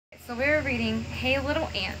So we're reading Hey Little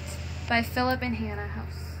Ant by Philip and Hannah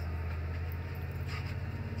House.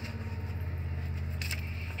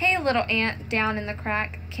 Hey little ant down in the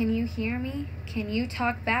crack, can you hear me? Can you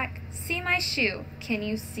talk back? See my shoe, can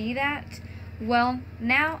you see that? Well,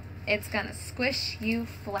 now it's gonna squish you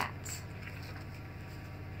flat.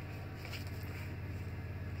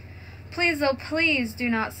 Please, oh please do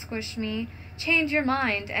not squish me. Change your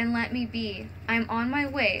mind and let me be. I'm on my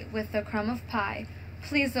way with a crumb of pie.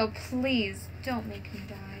 Please, oh please don't make me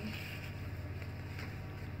die.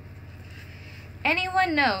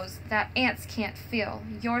 Anyone knows that ants can't feel.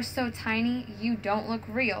 You're so tiny, you don't look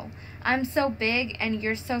real. I'm so big and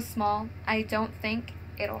you're so small, I don't think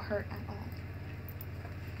it'll hurt at all.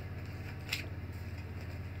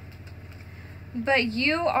 But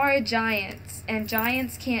you are a giant, and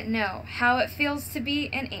giants can't know how it feels to be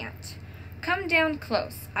an ant. Come down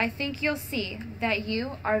close, I think you'll see that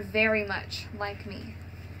you are very much like me.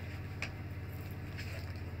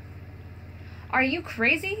 Are you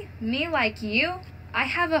crazy? Me like you? I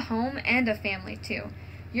have a home and a family too.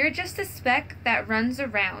 You're just a speck that runs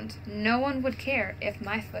around. No one would care if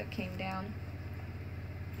my foot came down.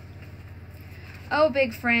 Oh,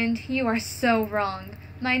 big friend, you are so wrong.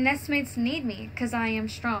 My nestmates need me 'cause I am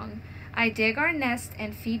strong. I dig our nest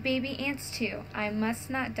and feed baby ants too. I must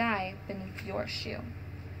not die beneath your shoe.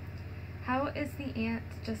 How is the ant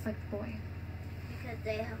just like the boy? Because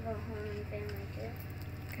they have a home and family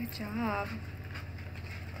too. Good job.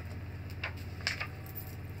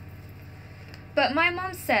 But my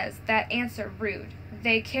mom says that ants are rude.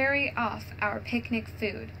 They carry off our picnic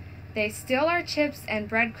food. They steal our chips and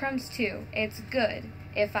breadcrumbs too. It's good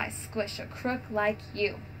if I squish a crook like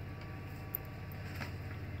you.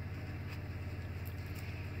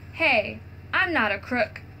 Hey, I'm not a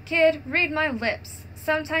crook. Kid, read my lips.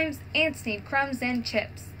 Sometimes ants need crumbs and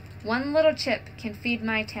chips. One little chip can feed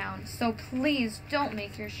my town, so please don't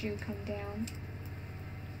make your shoe come down.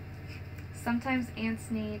 Sometimes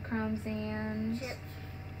ants need crumbs and chips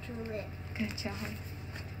to live. Good job.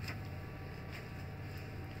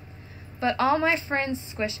 But all my friends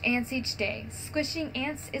squish ants each day. Squishing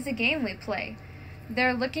ants is a game we play.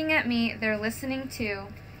 They're looking at me, they're listening too.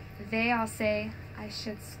 They all say, I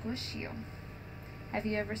should squish you. Have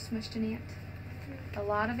you ever smushed an ant? Mm-hmm. A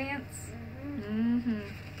lot of ants? Mm-hmm.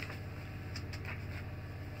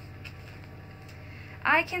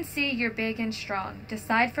 I can see you're big and strong.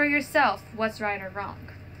 Decide for yourself what's right or wrong.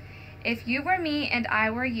 If you were me and I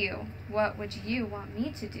were you, what would you want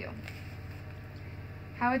me to do?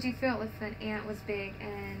 How would you feel if an ant was big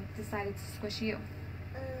and decided to squish you?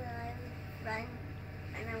 I would run,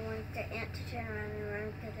 and I want the ant to turn around and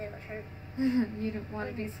run because it would hurt. You don't want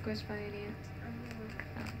to be squished by an ant?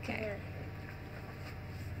 Okay.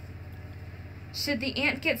 Should the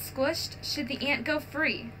ant get squished? Should the ant go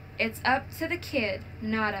free? It's up to the kid,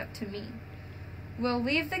 not up to me. We'll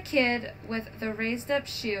leave the kid with the raised up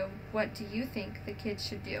shoe. What do you think the kid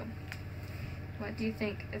should do? What do you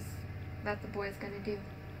think is that the boy's going to do?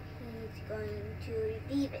 He's going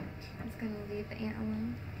to leave it. He's going to leave the ant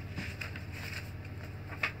alone.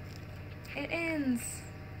 It ends.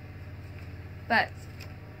 But,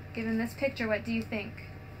 given this picture, what do you think?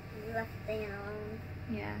 He left the ant alone.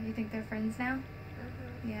 Yeah, you think they're friends now?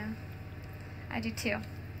 Mm-hmm. Yeah. I do too.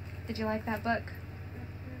 Did you like that book?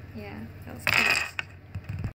 Mm-hmm. Yeah, that was cute.